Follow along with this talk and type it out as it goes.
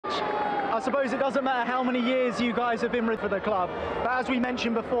suppose it doesn't matter how many years you guys have been with for the club, but as we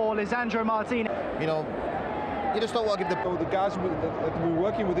mentioned before, Lisandro Martinez, you know, you just don't want to give the guys that we're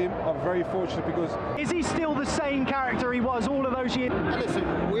working with him are very fortunate because... Is he still the same character he was all of those years?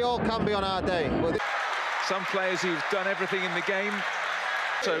 Listen, we all can be on our day. Some players who've done everything in the game,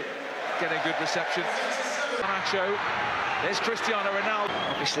 so get a good reception. Nacho, there's Cristiano Ronaldo.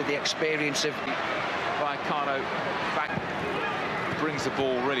 Obviously the experience of Vallecano back, brings the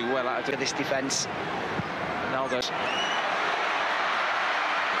ball really well out of this defence. Ronaldo's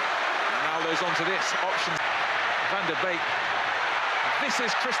onto this, options. Van der Beek. This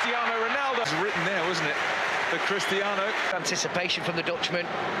is Cristiano Ronaldo. It's written there, wasn't it? For Cristiano. Anticipation from the Dutchman.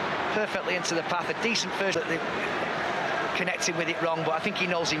 Perfectly into the path. A decent first. Connecting with it wrong, but I think he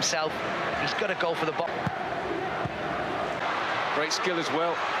knows himself. He's got to go for the ball. Great skill as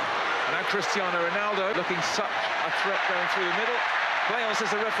well. And now Cristiano Ronaldo looking such a threat going through the middle. Playon says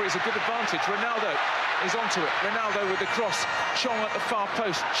the referee is a good advantage. Ronaldo is onto it. Ronaldo with the cross. Chong at the far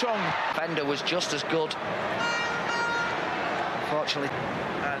post. Chong. Fender was just as good. Unfortunately.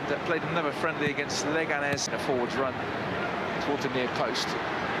 And played another friendly against Leganés. A forwards run towards the near post.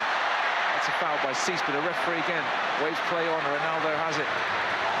 That's a foul by Cease, but the referee again waves play on. Ronaldo has it.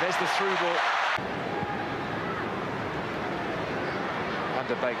 There's the through ball. Van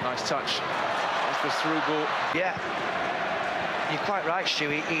der Beek, nice touch. There's the through ball. Yeah. You're quite right, Stu.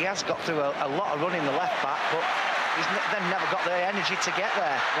 He has got through a lot of running the left back, but he's then never got the energy to get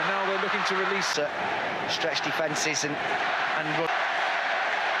there. Ronaldo looking to release stretch defences and run.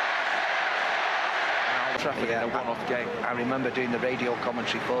 Trafford in a one-off game. I remember doing the radio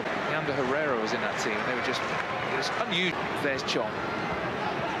commentary for. Leandro Herrera was in that team. They were just, it was unusual. There's Chong.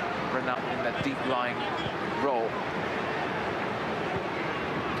 Ronaldo in that deep-lying role.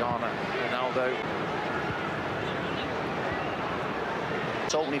 Ghana, Ronaldo.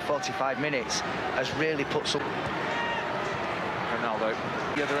 It's opening 45 minutes has really put some. Ronaldo,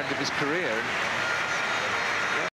 the other end of his career.